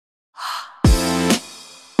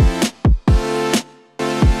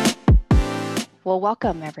Well,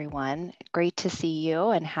 welcome everyone. Great to see you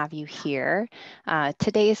and have you here.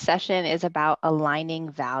 Today's session is about aligning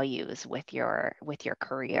values with your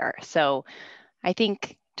career. So I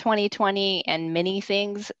think 2020 and many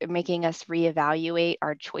things are making us reevaluate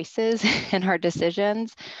our choices and our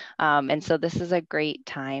decisions. And so this is a great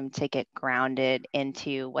time to get grounded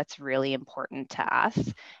into what's really important to us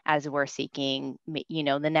as we're seeking,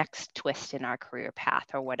 the next twist in our career path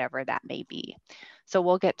or whatever that may be. So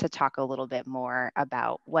we'll get to talk a little bit more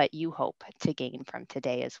about what you hope to gain from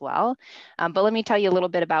today as well. But let me tell you a little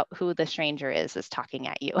bit about who the stranger is talking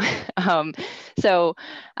at you. um,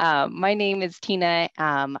 my name is Tina.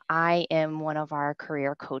 I am one of our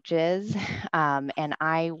career coaches, and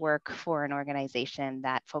I work for an organization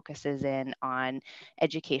that focuses in on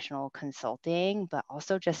educational consulting, but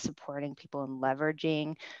also just supporting people in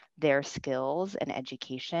leveraging their skills and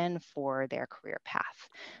education for their career path.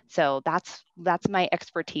 So that's my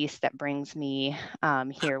expertise that brings me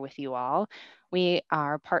here with you all. We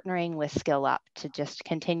are partnering with SkillUp to just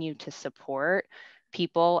continue to support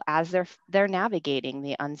people as they're navigating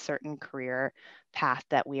the uncertain career path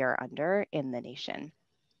that we are under in the nation.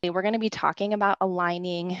 We're going to be talking about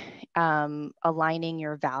aligning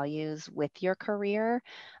your values with your career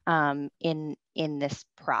in this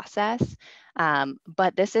process.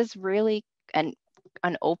 But this is really an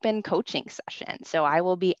open coaching session. So I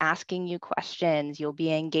will be asking you questions. You'll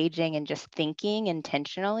be engaging and just thinking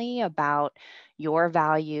intentionally about your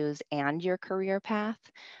values and your career path.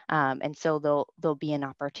 And so there'll be an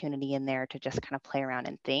opportunity in there to just kind of play around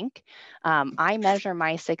and think. I measure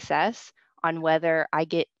my success on whether I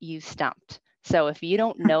get you stumped. So if you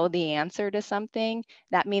don't know the answer to something,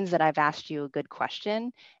 that means that I've asked you a good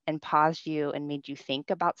question and paused you and made you think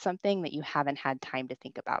about something that you haven't had time to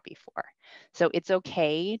think about before. So it's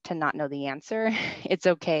okay to not know the answer. It's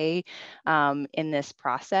okay in this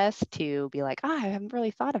process to be like, I haven't really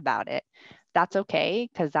thought about it. That's okay,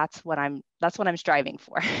 because that's what I'm striving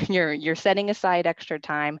for. You're setting aside extra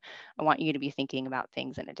time. I want you to be thinking about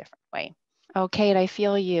things in a different way. Oh, Kate, I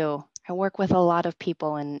feel you. I work with a lot of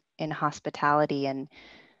people in hospitality, and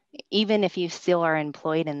even if you still are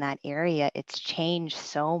employed in that area, it's changed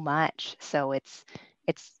so much. So it's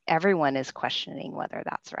everyone is questioning whether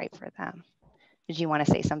that's right for them. Did you want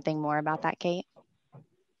to say something more about that, Kate?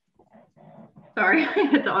 Sorry, I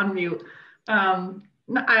had to unmute. I'm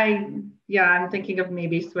thinking of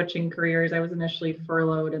maybe switching careers. I was initially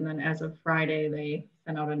furloughed, and then as of Friday, they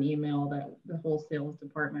sent out an email that the whole sales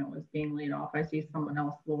department was being laid off. I see someone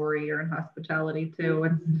else, Lori, you're in hospitality too.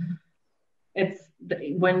 It's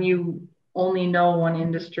when you only know one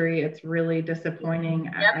industry, it's really disappointing.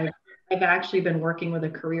 Yep. I've actually been working with a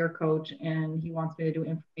career coach, and he wants me to do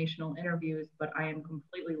informational interviews, but I am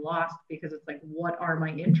completely lost because it's like, what are my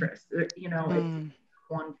interests? It's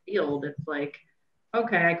one field. It's like,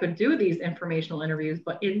 okay, I could do these informational interviews,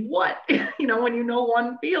 but in what? When you know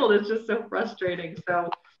one field, it's just so frustrating. So,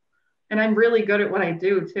 and I'm really good at what I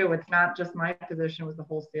do too. It's not just my position, it was the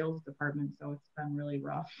whole sales department. So it's been really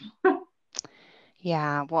rough.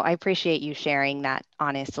 Yeah, well, I appreciate you sharing that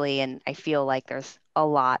honestly, and I feel like there's a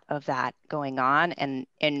lot of that going on, and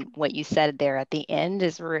what you said there at the end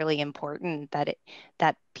is really important,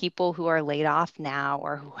 that people who are laid off now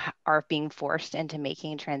or who are being forced into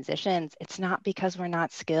making transitions, it's not because we're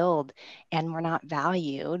not skilled and we're not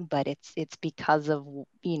valued, but it's because of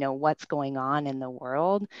what's going on in the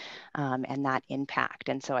world, and that impact.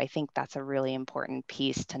 And so I think that's a really important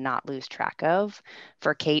piece to not lose track of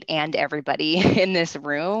for Kate and everybody in this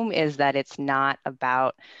room, is that it's not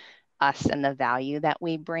about us and the value that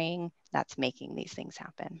we bring that's making these things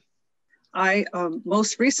happen. I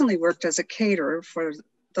most recently worked as a caterer for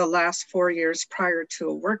the last 4 years prior to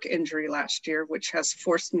a work injury last year, which has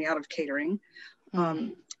forced me out of catering.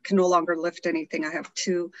 Can no longer lift anything. I have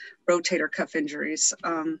 2 rotator cuff injuries.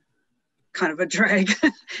 Kind of a drag.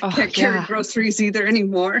 Can't carry groceries either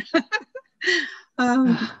anymore.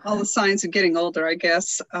 All the signs of getting older, I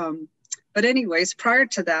guess. But anyways, prior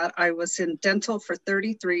to that, I was in dental for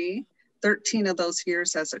 13 of those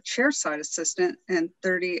years as a chairside assistant and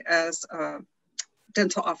 30 as a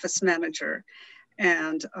dental office manager.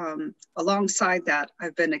 And alongside that,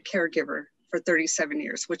 I've been a caregiver for 37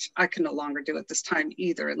 years, which I can no longer do at this time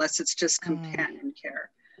either, unless it's just companion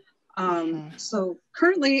care. So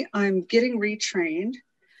currently I'm getting retrained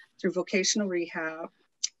through vocational rehab,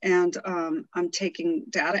 and I'm taking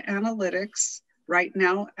data analytics right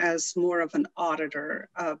now as more of an auditor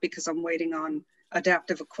because I'm waiting on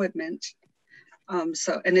adaptive equipment.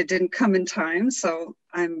 And it didn't come in time. So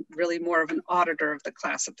I'm really more of an auditor of the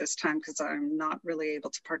class at this time because I'm not really able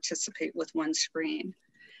to participate with one screen.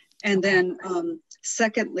 And then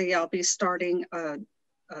secondly, I'll be starting a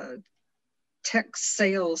tech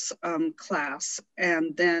sales class,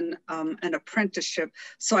 and then an apprenticeship,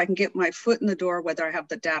 so I can get my foot in the door whether I have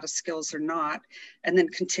the data skills or not, and then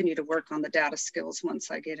continue to work on the data skills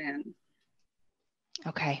once I get in.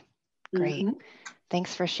 Okay, great.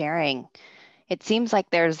 Thanks for sharing. It seems like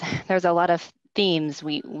there's a lot of themes.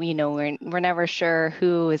 We know we're never sure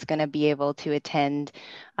who is going to be able to attend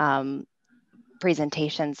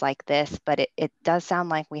presentations like this, but it does sound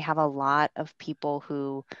like we have a lot of people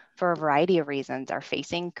who, for a variety of reasons, are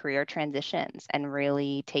facing career transitions and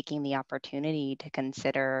really taking the opportunity to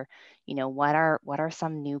consider, what are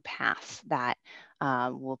some new paths that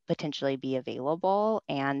will potentially be available,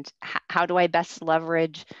 and how do I best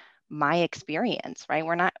leverage my experience, right?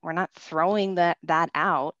 We're not throwing that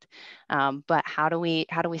out, but how do we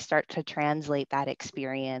start to translate that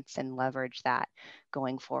experience and leverage that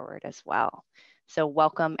going forward as well? So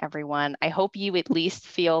welcome everyone. I hope you at least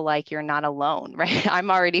feel like you're not alone, right?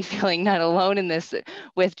 I'm already feeling not alone in this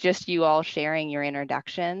with just you all sharing your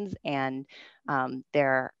introductions, and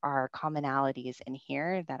there are commonalities in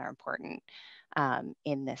here that are important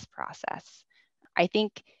in this process. I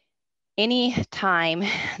think any time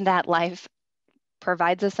that life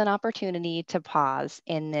provides us an opportunity to pause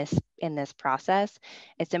in this process,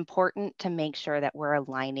 it's important to make sure that we're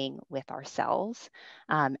aligning with ourselves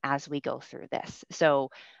as we go through this.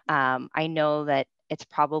 So I know that it's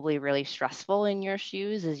probably really stressful in your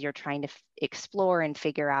shoes as you're trying to explore and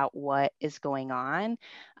figure out what is going on.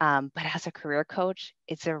 But as a career coach,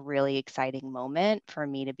 it's a really exciting moment for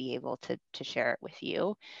me to be able to share it with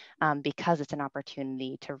you because it's an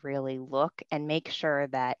opportunity to really look and make sure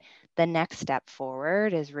that the next step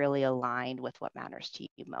forward is really aligned with what matters to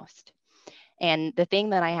you most. And the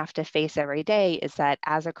thing that I have to face every day is that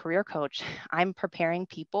as a career coach, I'm preparing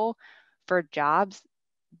people for jobs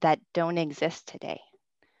that don't exist today.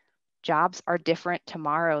 Jobs are different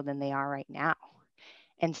tomorrow than they are right now.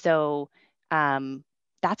 And so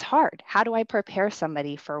that's hard. How do I prepare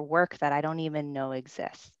somebody for work that I don't even know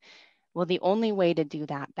exists? Well, the only way to do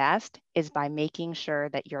that best is by making sure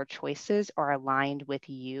that your choices are aligned with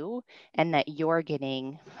you and that you're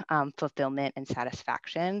getting fulfillment and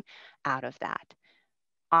satisfaction out of that.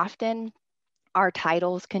 Often, our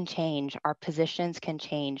titles can change, our positions can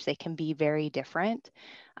change, they can be very different.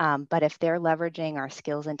 But if they're leveraging our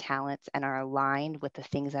skills and talents and are aligned with the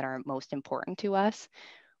things that are most important to us,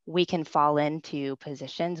 we can fall into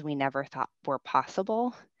positions we never thought were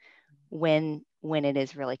possible when it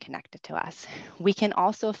is really connected to us. We can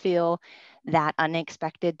also feel that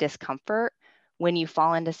unexpected discomfort when you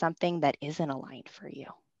fall into something that isn't aligned for you.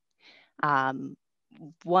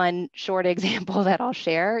 One short example that I'll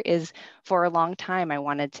share is, for a long time, I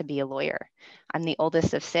wanted to be a lawyer. I'm the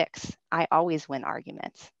oldest of 6. I always win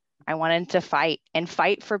arguments. I wanted to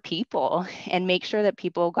fight for people and make sure that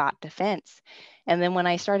people got defense. And then when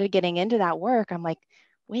I started getting into that work, I'm like,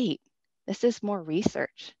 wait, this is more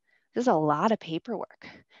research. This is a lot of paperwork.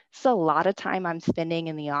 This is a lot of time I'm spending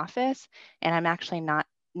in the office, and I'm actually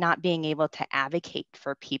not being able to advocate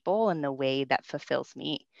for people in the way that fulfills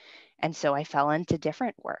me. And so I fell into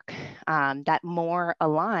different work that more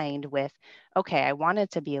aligned with, okay, I wanted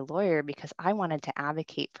to be a lawyer because I wanted to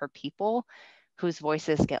advocate for people whose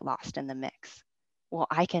voices get lost in the mix. Well,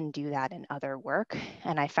 I can do that in other work.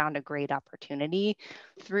 And I found a great opportunity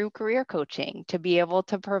through career coaching to be able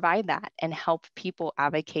to provide that and help people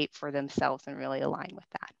advocate for themselves and really align with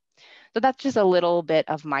that. So that's just a little bit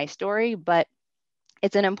of my story, but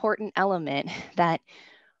it's an important element that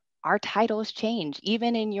our titles change,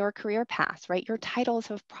 even in your career paths, right? Your titles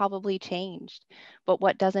have probably changed, but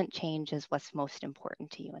what doesn't change is what's most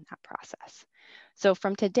important to you in that process. So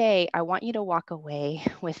from today, I want you to walk away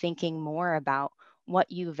with thinking more about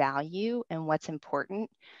what you value and what's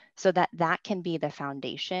important, so that that can be the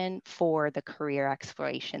foundation for the career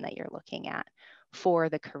exploration that you're looking at, for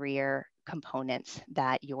the career components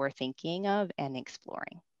that you're thinking of and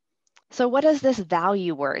exploring. So what is this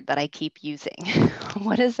value word that I keep using?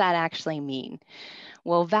 What does that actually mean?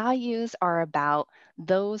 Well, values are about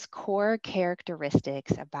those core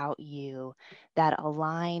characteristics about you that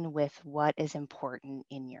align with what is important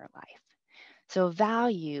in your life. So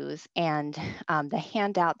values, and the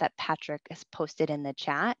handout that Patrick has posted in the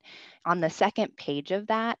chat, on the second page of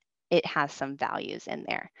that, it has some values in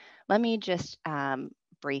there. Let me just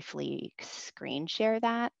briefly screen share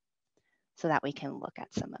that so that we can look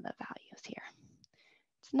at some of the values here.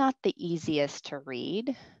 It's not the easiest to read.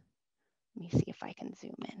 Let me see if I can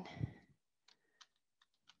zoom in.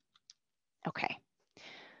 Okay,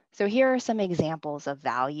 so here are some examples of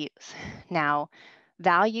values. Now,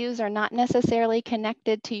 Values are not necessarily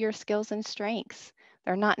connected to your skills and strengths.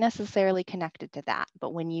 They're not necessarily connected to that.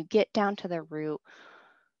 But when you get down to the root,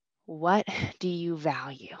 what do you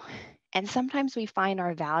value? And sometimes we find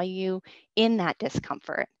our value in that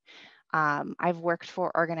discomfort. I've worked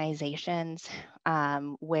for organizations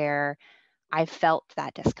where I felt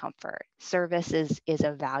that discomfort. Service is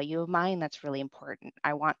a value of mine that's really important.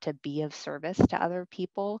 I want to be of service to other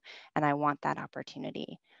people, and I want that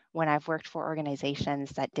opportunity. When I've worked for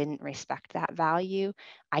organizations that didn't respect that value,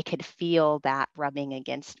 I could feel that rubbing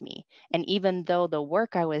against me. And even though the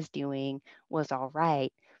work I was doing was all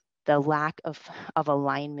right, the lack of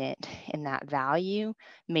alignment in that value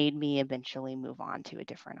made me eventually move on to a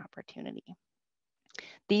different opportunity.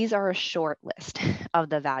 These are a short list of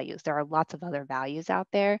the values. There are lots of other values out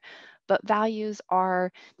there, but values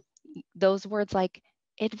are those words like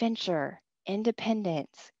adventure,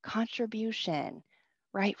 independence, contribution,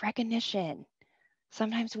 right? Recognition.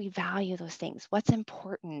 Sometimes we value those things. What's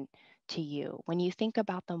important to you? When you think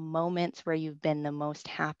about the moments where you've been the most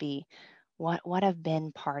happy, what have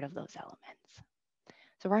been part of those elements?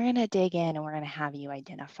 So we're going to dig in and we're going to have you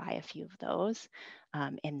identify a few of those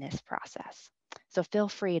in this process. So feel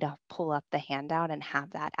free to pull up the handout and have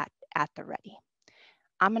that at the ready.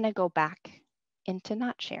 I'm going to go back into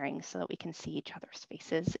not sharing so that we can see each other's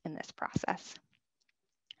faces in this process.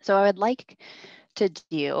 So I would like to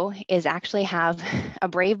do is actually have a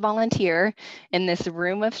brave volunteer in this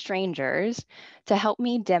room of strangers to help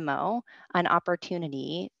me demo an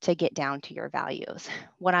opportunity to get down to your values.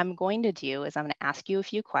 What I'm going to do is I'm going to ask you a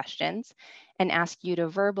few questions and ask you to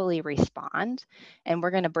verbally respond. And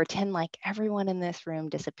we're going to pretend like everyone in this room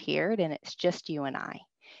disappeared and it's just you and I.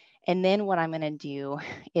 And then what I'm going to do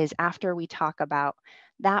is after we talk about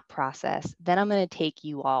that process, then I'm going to take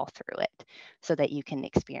you all through it so that you can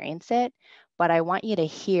experience it. But I want you to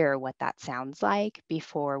hear what that sounds like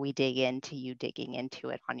before we dig into you digging into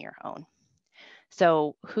it on your own.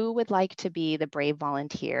 So who would like to be the brave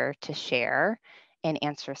volunteer to share and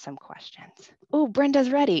answer some questions? Oh,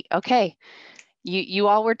 Brenda's ready. Okay. You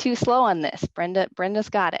all were too slow on this. Brenda's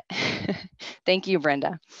got it. Thank you,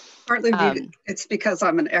 Brenda. Partly it's because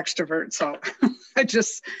I'm an extrovert, so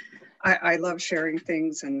I love sharing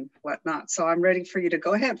things and whatnot. So I'm ready for you to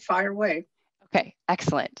go ahead, fire away. Okay,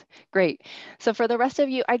 excellent, great. So for the rest of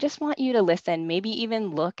you, I just want you to listen, maybe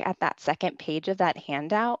even look at that second page of that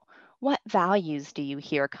handout. What values do you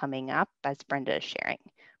hear coming up as Brenda is sharing?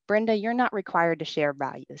 Brenda, you're not required to share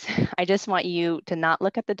values. I just want you to not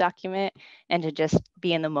look at the document and to just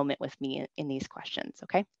be in the moment with me in these questions,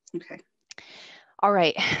 okay? Okay. All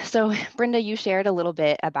right, so Brenda, you shared a little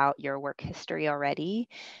bit about your work history already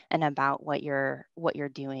and about what you're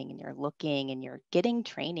doing and you're looking and you're getting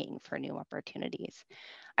training for new opportunities.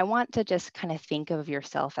 I want to just kind of think of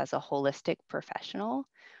yourself as a holistic professional.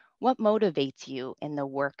 What motivates you in the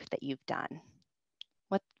work that you've done?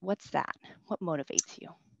 What's that? What motivates you?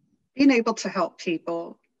 Being able to help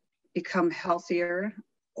people become healthier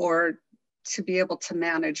or to be able to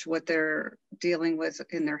manage what they're dealing with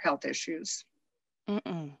in their health issues.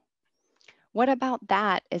 What about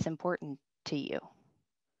that is important to you?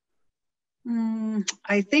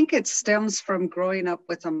 I think it stems from growing up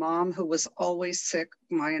with a mom who was always sick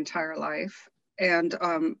my entire life. And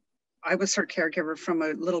I was her caregiver from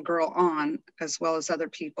a little girl on, as well as other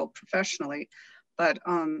people professionally. But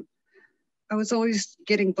I was always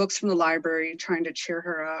getting books from the library, trying to cheer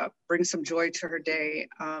her up, bring some joy to her day.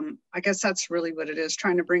 I guess that's really what it is,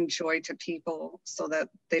 trying to bring joy to people so that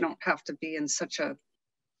they don't have to be in such a,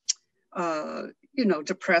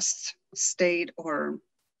 depressed state or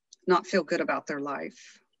not feel good about their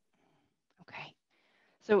life. Okay.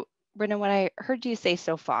 So, Brenda, what I heard you say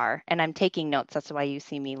so far, and I'm taking notes, that's why you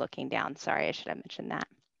see me looking down. Sorry, I should have mentioned that.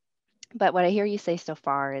 But what I hear you say so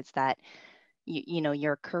far is that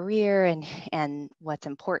your career and what's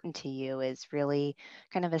important to you is really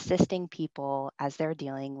kind of assisting people as they're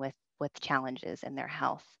dealing with challenges in their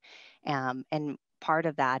health. And part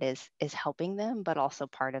of that is helping them, but also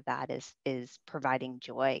part of that is providing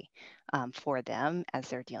joy for them as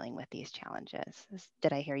they're dealing with these challenges.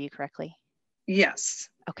 Did I hear you correctly? Yes.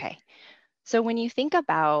 Okay. So when you think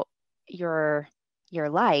about your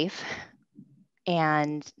life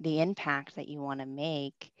and the impact that you want to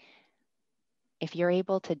make, if you're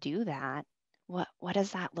able to do that, what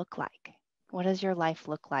does that look like? What does your life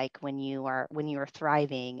look like when you are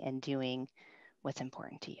thriving and doing what's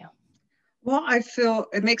important to you? Well, I feel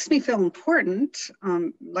it makes me feel important,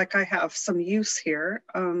 like I have some use here,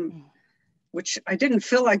 which I didn't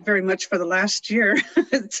feel like very much for the last year.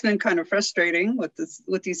 It's been kind of frustrating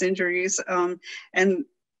with these injuries, and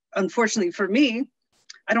unfortunately for me,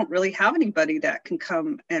 I don't really have anybody that can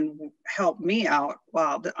come and help me out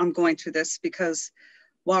while I'm going through this, because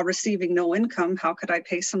while receiving no income, how could I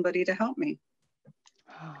pay somebody to help me?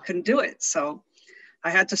 I couldn't do it. So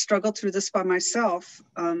I had to struggle through this by myself.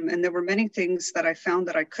 And there were many things that I found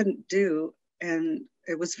that I couldn't do. And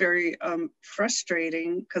it was very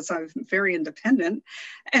frustrating because I'm very independent.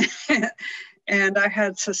 And I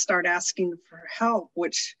had to start asking for help,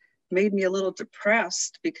 which made me a little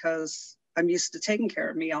depressed because I'm used to taking care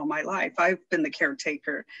of me all my life. I've been the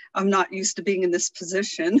caretaker. I'm not used to being in this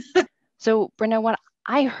position. So Brenda, what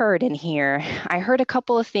I heard in here, I heard a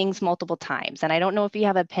couple of things multiple times, and I don't know if you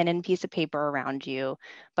have a pen and piece of paper around you,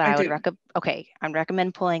 but I would I'd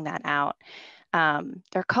recommend pulling that out. There are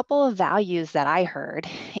a couple of values that I heard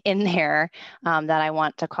in there that I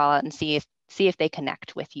want to call out and see if they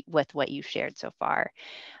connect with what you shared so far.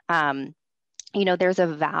 There's a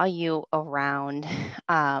value around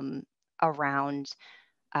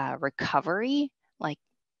recovery, like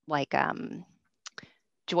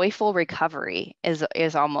joyful recovery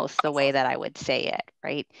is almost the way that I would say it,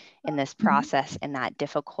 right? In this process, in that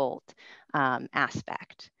difficult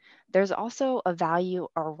aspect. There's also a value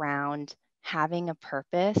around having a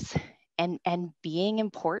purpose and being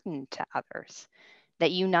important to others,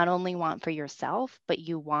 that you not only want for yourself, but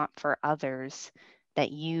you want for others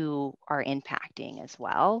that you are impacting as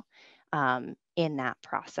well in that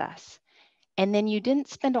process. And then you didn't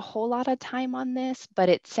spend a whole lot of time on this, but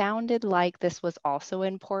it sounded like this was also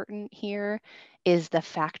important here, is the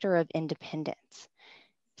factor of independence.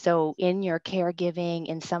 So in your caregiving,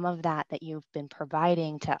 in some of that you've been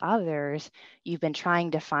providing to others, you've been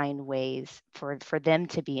trying to find ways for them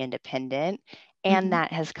to be independent. And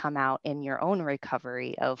that has come out in your own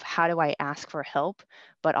recovery of how do I ask for help,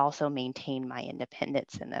 but also maintain my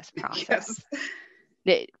independence in this process.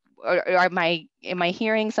 Yes. Am I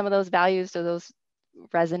hearing some of those values? Do those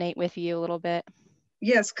resonate with you a little bit?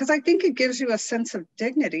 Yes, because I think it gives you a sense of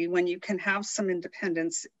dignity when you can have some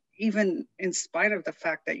independence, even in spite of the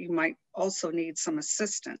fact that you might also need some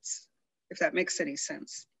assistance, if that makes any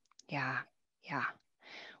sense. Yeah.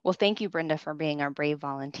 Well, thank you, Brenda, for being our brave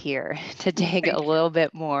volunteer to dig a little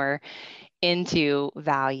bit more into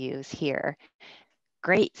values here.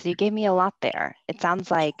 Great. So you gave me a lot there. It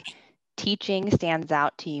sounds like teaching stands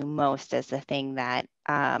out to you most as the thing that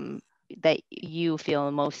that you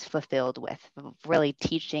feel most fulfilled with, really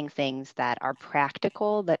teaching things that are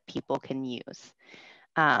practical that people can use.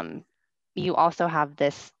 You also have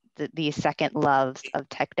these second loves of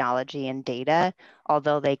technology and data,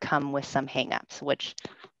 although they come with some hangups, which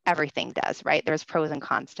everything does, right? There's pros and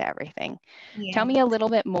cons to everything. Yeah. Tell me a little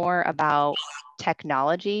bit more about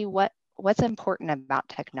technology. What's important about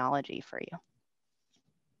technology for you?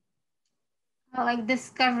 Well, like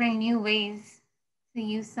discovering new ways to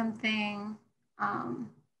use something.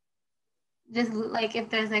 Just like if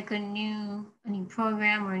there's like a new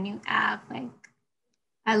program or a new app, like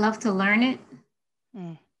I love to learn it.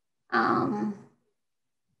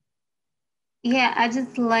 Yeah, I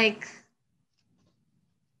just like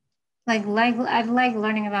I like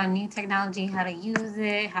learning about new technology, how to use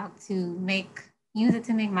it, how to use it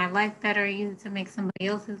to make my life better, use it to make somebody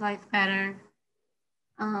else's life better.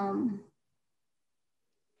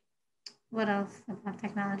 What else about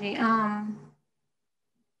technology?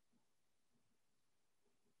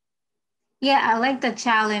 Yeah, I like the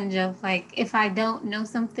challenge of like, if I don't know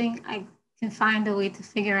something, I can find a way to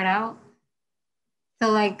figure it out. So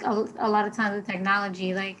like a lot of times with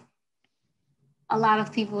technology, like a lot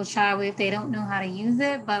of people shy away if they don't know how to use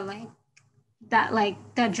it, but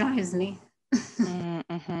that drives me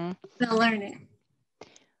to learn it.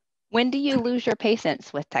 When do you lose your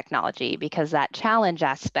patience with technology? Because that challenge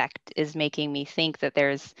aspect is making me think that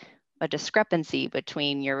there's a discrepancy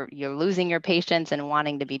between you're losing your patience and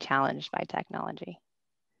wanting to be challenged by technology.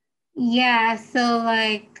 Yeah, so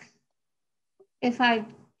like if I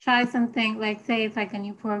try something, like say it's like a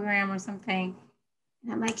new program or something,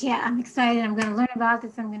 and I'm like, yeah, I'm excited, I'm gonna learn about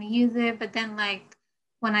this, I'm gonna use it, but then like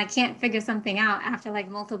when I can't figure something out after like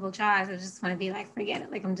multiple tries, I just want to be like, forget it,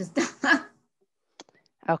 like I'm just done.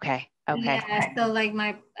 Okay. Yeah, so like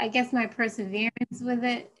I guess my perseverance with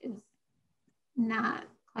it is not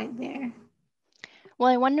quite there. Well,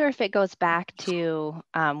 I wonder if it goes back to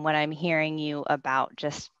what I'm hearing you about,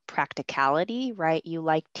 just practicality, right? You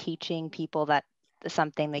like teaching people that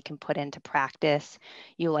something they can put into practice.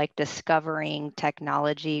 You like discovering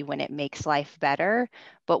technology when it makes life better,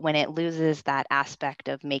 but when it loses that aspect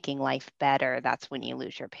of making life better, that's when you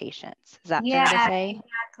lose your patience. Is that fair to say?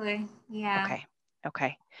 Exactly. Yeah.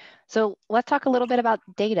 Okay. So let's talk a little bit about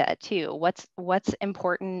data too. What's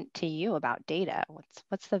important to you about data?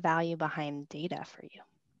 What's the value behind data for you?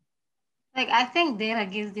 Like, I think data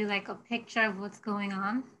gives you like a picture of what's going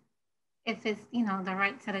on. If it's, you know, the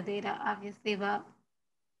right set of data, obviously, but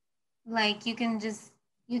like you can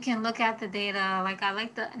look at the data. Like, I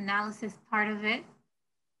like the analysis part of it,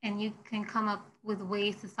 and you can come up with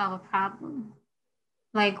ways to solve a problem.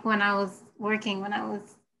 Like when I was working, I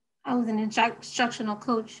was an instructional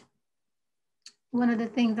coach. One of the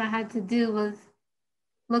things I had to do was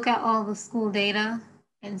look at all the school data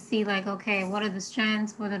and see like, okay, what are the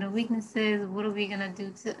strengths? What are the weaknesses? What are we gonna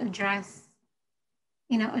do to address,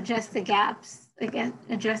 you know, address the gaps, again,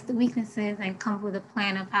 address the weaknesses, and come up with a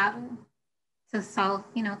plan of how to solve,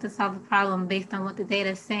 you know, to solve the problem based on what the data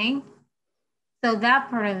is saying. So that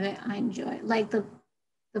part of it I enjoy, like the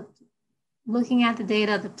looking at the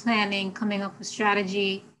data, the planning, coming up with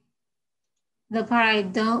strategy. The part I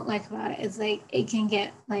don't like about it is like it can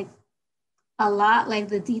get like a lot, like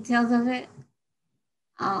the details of it,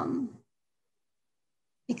 um,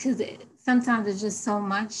 because sometimes it's just so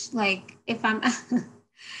much. Like if I'm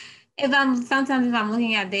sometimes if I'm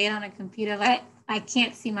looking at data on a computer, like I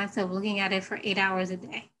can't see myself looking at it for 8 hours a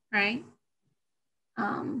day, right?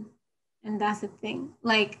 Um, and that's the thing.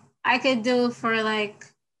 Like I could do it for like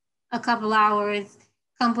a couple hours,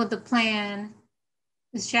 come up with the plan,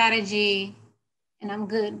 the strategy, and I'm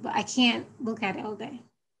good. But I can't look at it all day.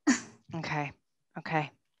 Okay.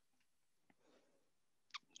 Okay.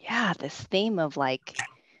 Yeah, this theme of like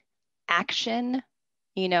action,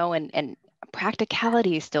 you know, and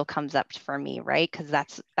practicality still comes up for me, right? Because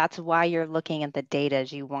that's why you're looking at the data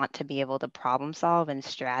is you want to be able to problem solve and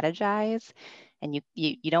strategize. And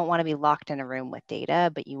you don't want to be locked in a room with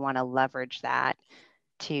data, but you want to leverage that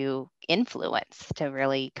to influence, to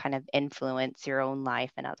really kind of influence your own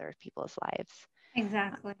life and other people's lives.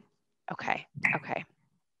 Exactly. Okay. Okay.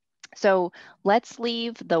 So let's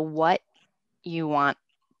leave the what you want,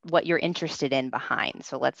 what you're interested in behind.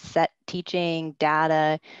 So let's set teaching,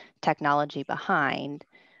 data, technology behind.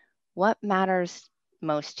 What matters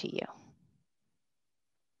most to you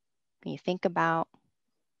when you think about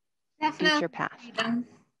Definitely future path? freedom,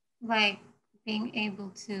 like being able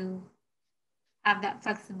to have that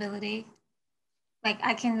flexibility. Like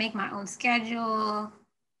I can make my own schedule.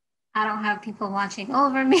 I don't have people watching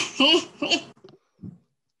over me.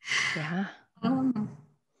 Yeah.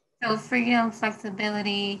 So freedom,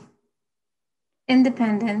 flexibility,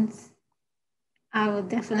 independence, I would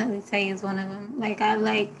definitely say is one of them.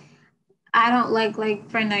 I don't like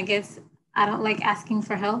friend, I guess I don't like asking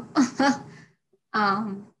for help.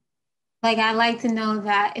 um, like I like to know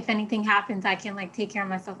that if anything happens, I can like take care of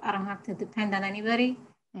myself. I don't have to depend on anybody.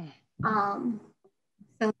 Mm. Um,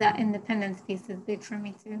 so that independence piece is big for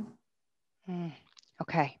me too. Mm.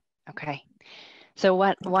 Okay. Okay. So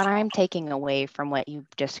what I'm taking away from what you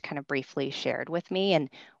just kind of briefly shared with me, and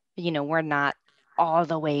you know, we're not all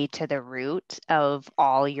the way to the root of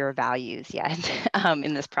all your values yet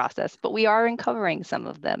in this process, but we are uncovering some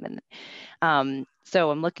of them. And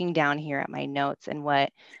so I'm looking down here at my notes, and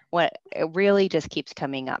what it really just keeps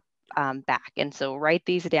coming up back. And so write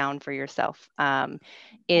these down for yourself.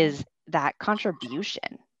 Is that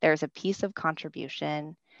contribution? There's a piece of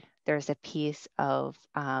contribution. There's a piece of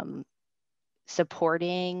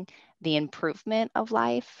supporting the improvement of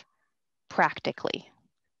life practically.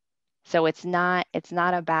 So it's not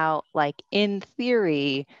about like in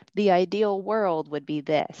theory the ideal world would be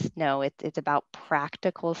this. No, it's about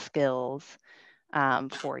practical skills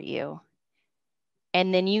for you.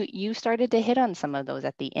 And then you started to hit on some of those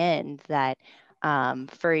at the end that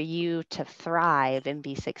for you to thrive and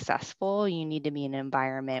be successful, you need to be in an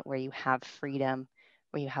environment where you have freedom,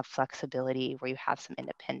 where you have flexibility, where you have some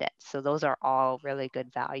independence. So those are all really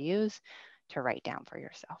good values to write down for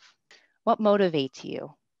yourself. What motivates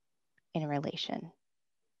you in relation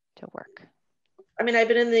to work? I mean, I've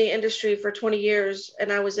been in the industry for 20 years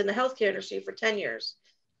and I was in the healthcare industry for 10 years.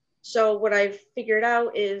 So what I've figured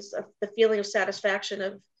out is the feeling of satisfaction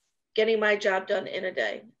of getting my job done in a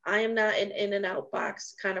day. I am not an in and out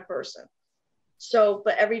box kind of person. So,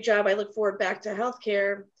 but every job I look forward back to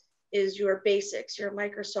healthcare is your basics, your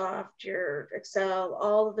Microsoft, your Excel,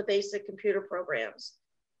 all of the basic computer programs.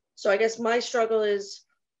 So I guess my struggle is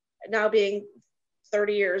now being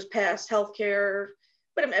 30 years past healthcare,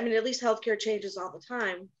 but I mean, at least healthcare changes all the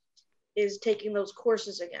time, is taking those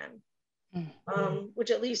courses again, which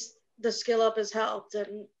at least the SkillUp has helped.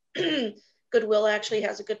 And Goodwill actually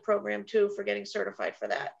has a good program too for getting certified for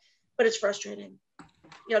that. But it's frustrating.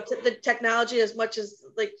 You know, the technology, as much as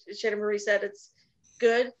like Shannon Marie said, it's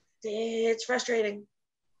good. It's frustrating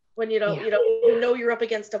when you know you're up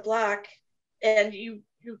against a block and you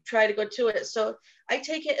try to go to it. So I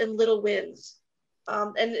take it in little wins,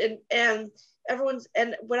 and everyone's,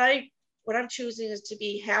 and when what I'm choosing is to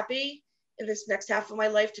be happy in this next half of my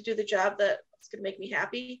life, to do the job that's going to make me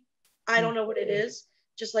happy. I don't know what it is.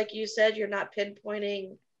 Just like you said, you're not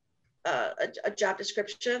pinpointing a job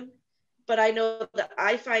description, but I know that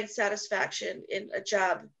I find satisfaction in a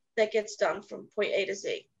job that gets done from point A to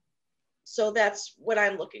Z. So that's what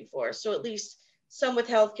I'm looking for. So at least some with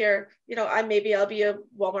healthcare, you know, I'll be a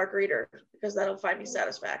Walmart greeter because that'll find me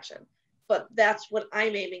satisfaction. But that's what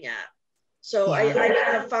I'm aiming at. So I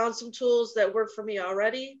kind of found some tools that work for me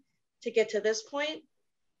already to get to this point.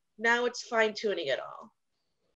 Now it's fine tuning it all.